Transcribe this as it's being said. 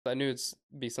I knew it's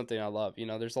be something I love. You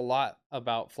know, there's a lot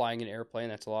about flying an airplane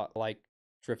that's a lot like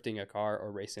drifting a car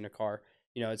or racing a car.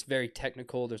 You know, it's very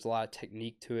technical. There's a lot of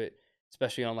technique to it,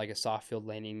 especially on like a soft field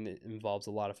landing that involves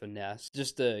a lot of finesse.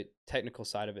 Just the technical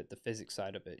side of it, the physics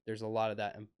side of it. There's a lot of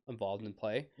that involved in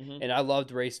play. Hmm. And I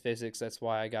loved race physics. That's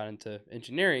why I got into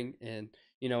engineering. And,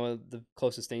 you know, the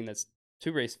closest thing that's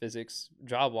to race physics,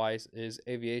 job wise, is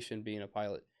aviation, being a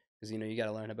pilot. Because, you know, you got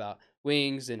to learn about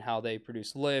wings and how they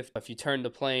produce lift. If you turn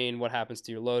the plane, what happens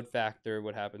to your load factor?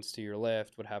 What happens to your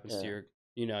lift? What happens to Yeah. your,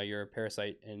 you know, your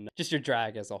parasite and just your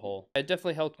drag as a whole? It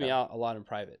definitely helped me Okay. out a lot in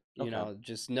private. You Okay. know,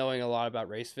 just knowing a lot about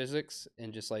race physics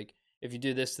and just like if you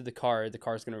do this to the car's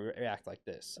going to react like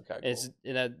this. Okay. And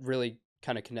Cool. that really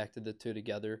kind of connected the two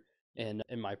together in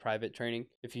my private training.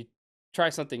 If you try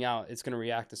something out, it's going to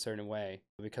react a certain way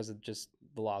because of just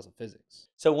the laws of physics.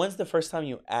 So when's the first time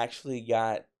you actually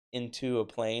got into a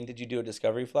plane? Did you do a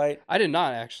discovery flight? I did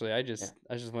not actually. Yeah.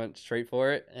 I just went straight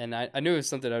for it, and I knew it was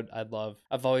something I'd love.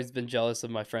 I've always been jealous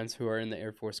of my friends who are in the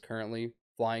Air Force currently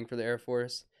flying for the Air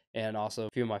Force, and also a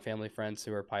few of my family friends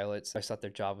who are pilots. I just thought their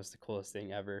job was the coolest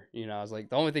thing ever. You know, I was like,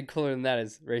 the only thing cooler than that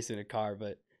is racing a car,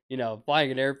 but you know, flying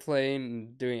an airplane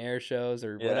and doing air shows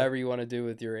or Yeah. whatever you want to do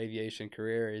with your aviation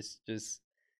career is just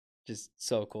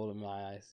so cool to my eyes.